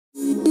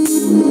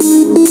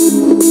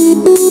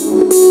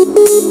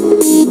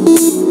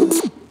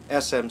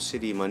SM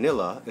City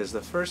Manila is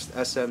the first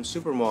SM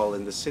Supermall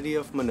in the city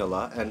of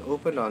Manila and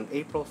opened on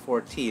April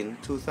 14,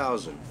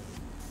 2000.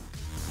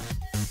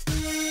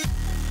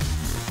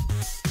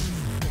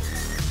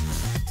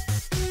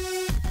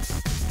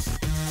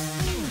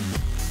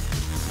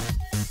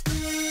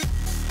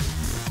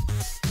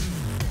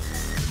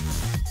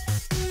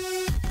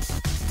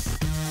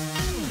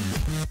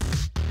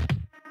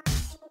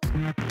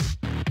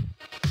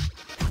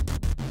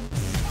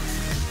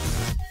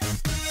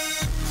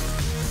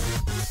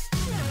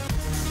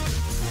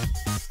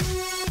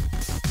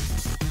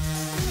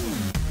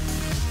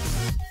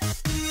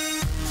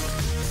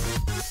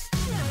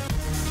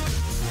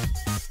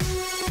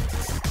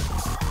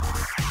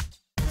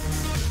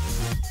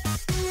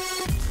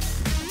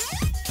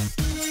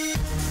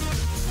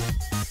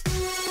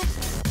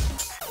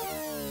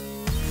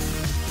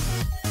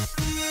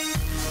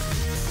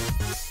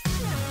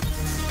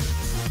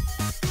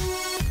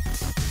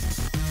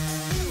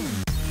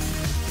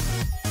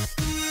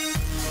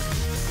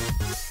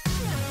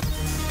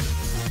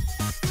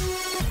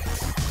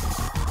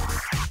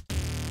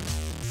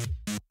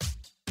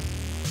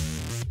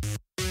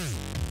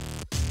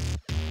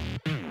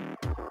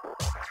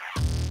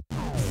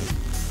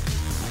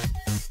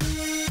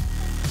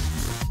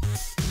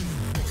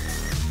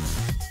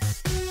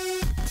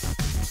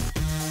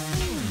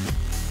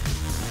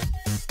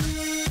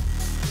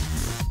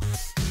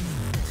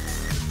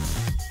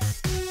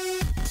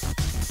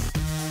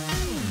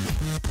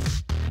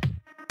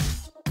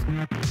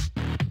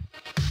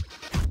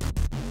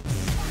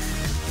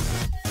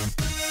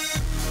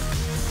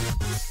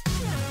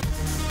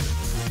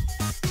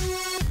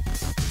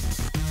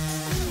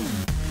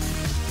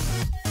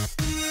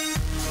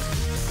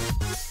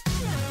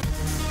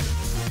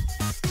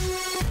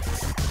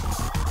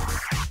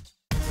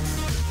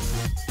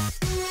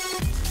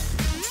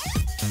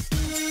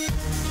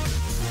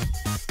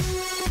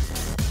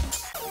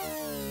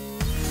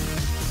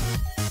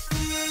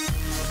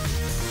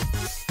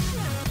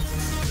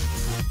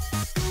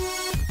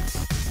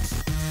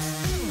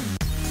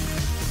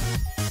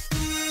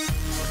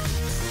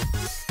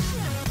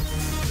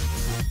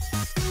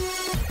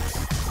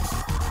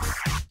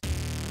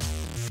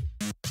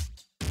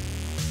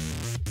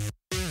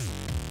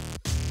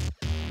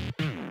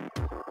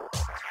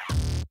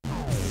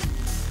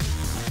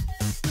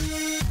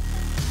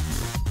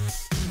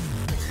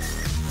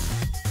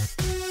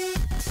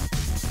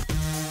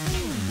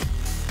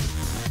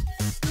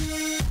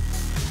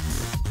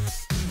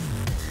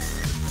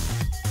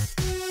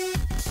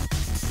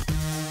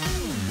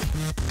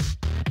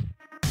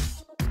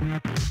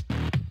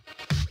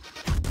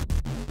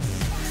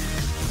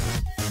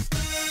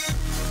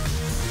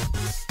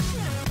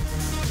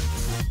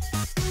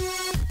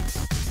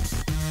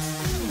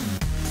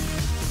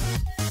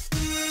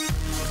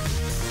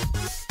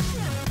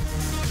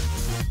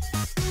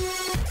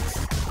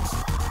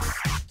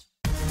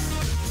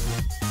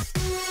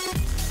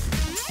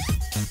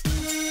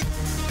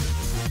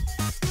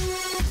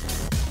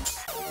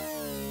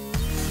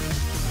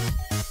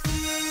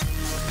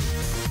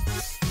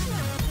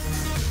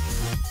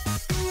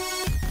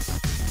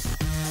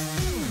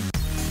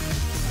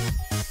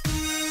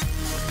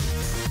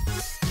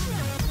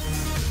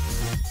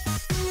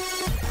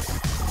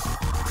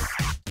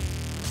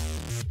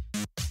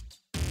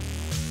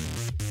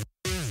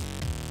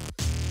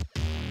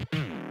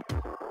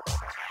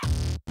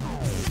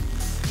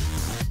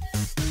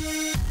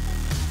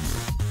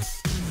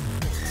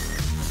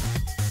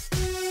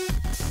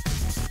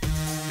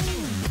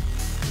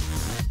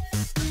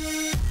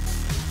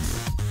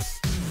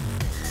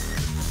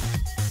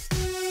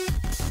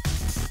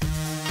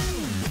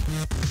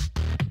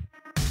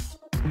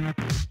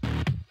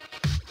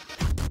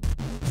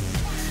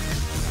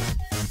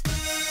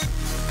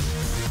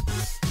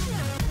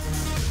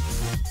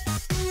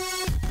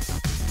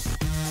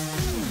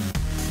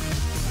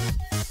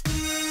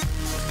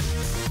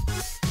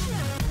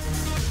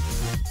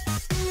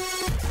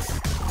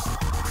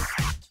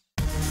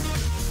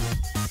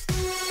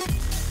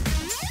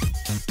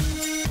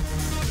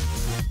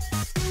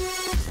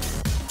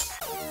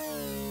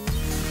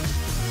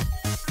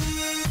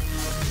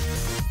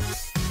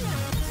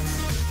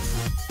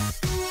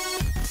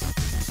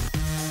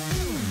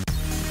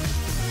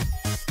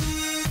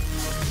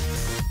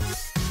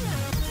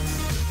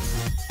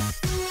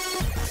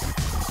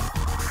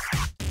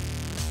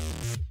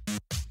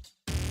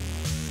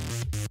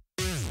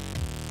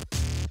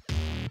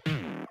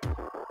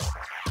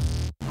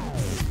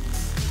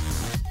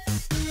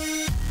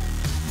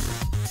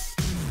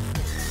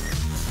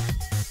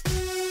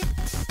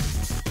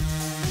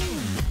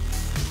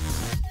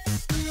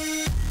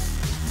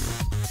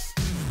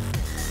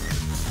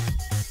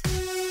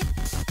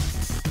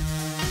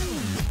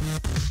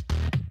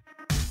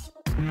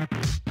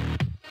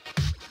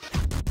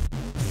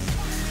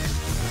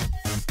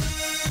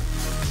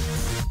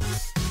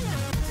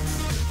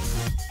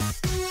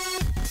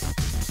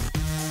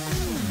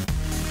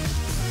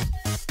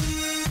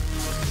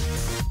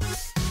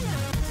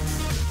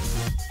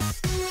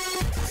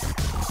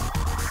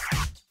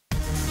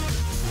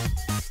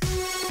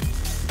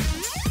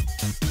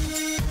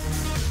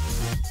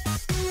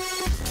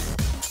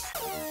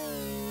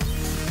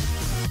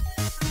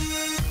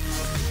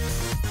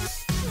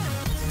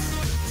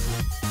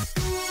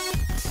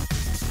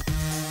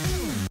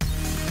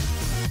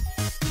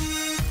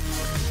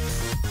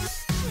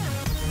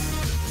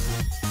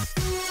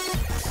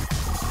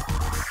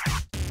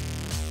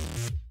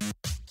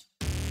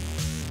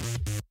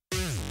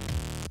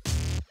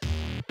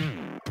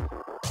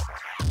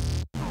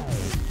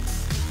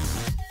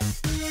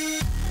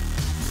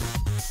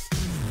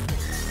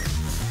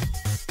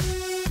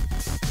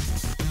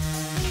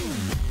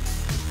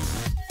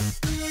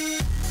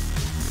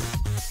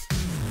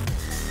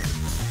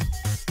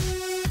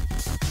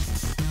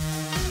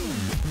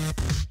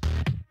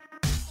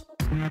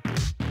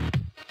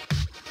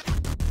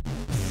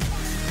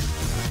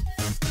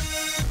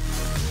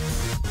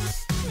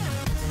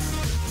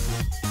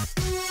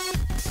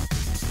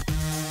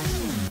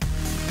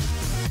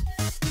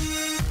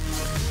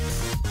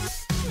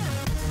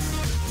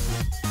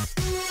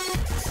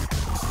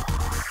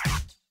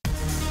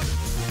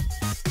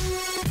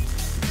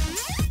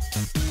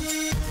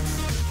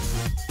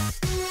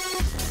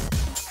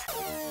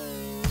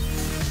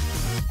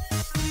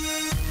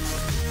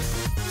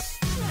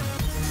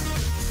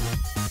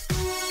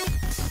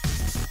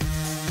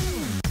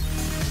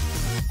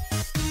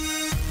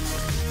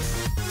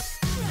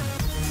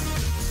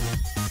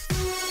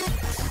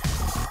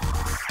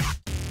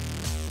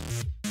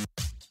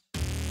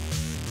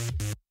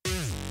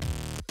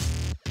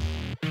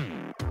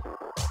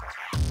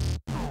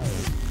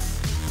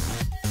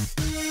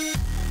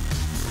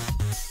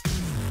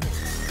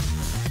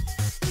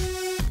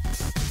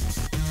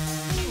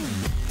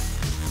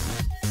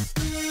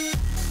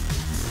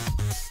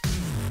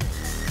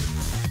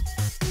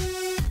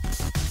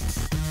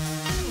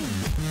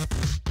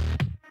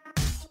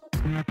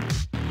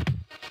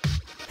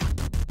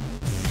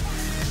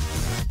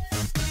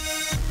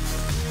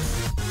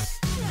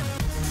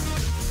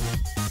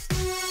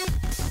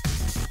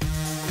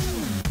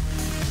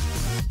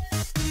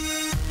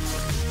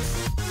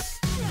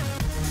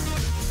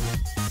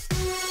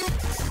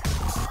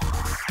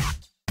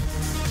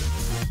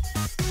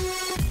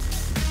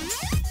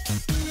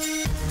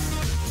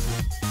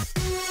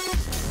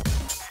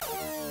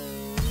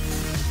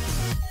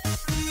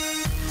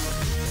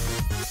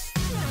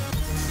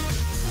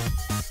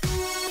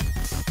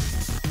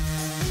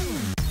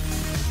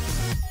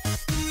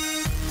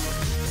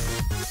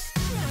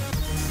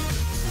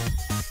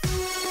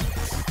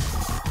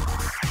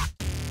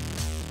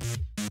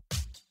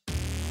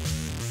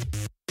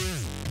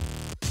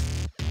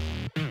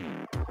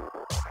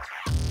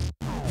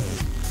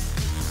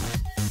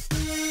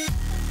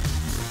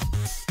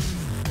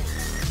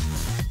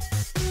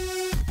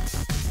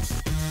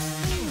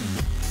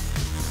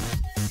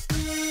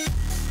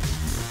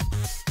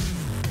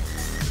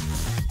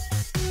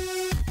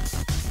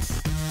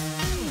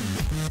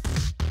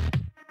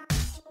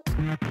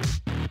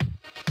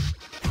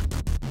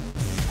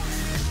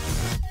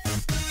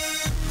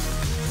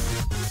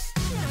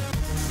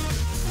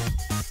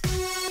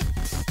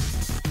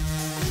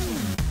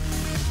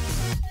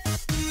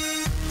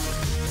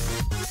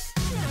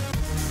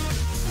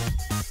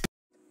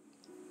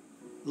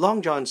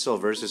 Long John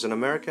Silver's is an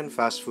American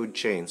fast food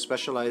chain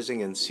specializing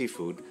in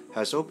seafood,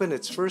 has opened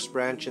its first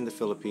branch in the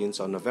Philippines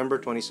on November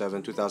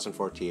 27,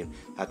 2014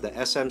 at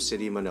the SM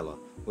City Manila,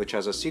 which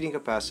has a seating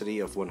capacity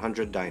of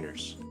 100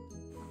 diners.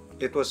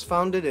 It was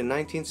founded in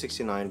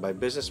 1969 by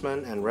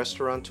businessman and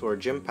restaurateur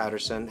Jim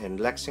Patterson in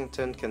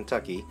Lexington,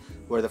 Kentucky,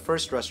 where the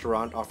first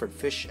restaurant offered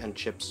fish and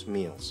chips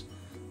meals.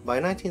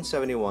 By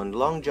 1971,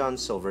 Long John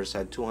Silver's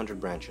had 200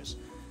 branches.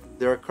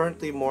 There are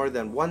currently more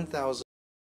than 1,000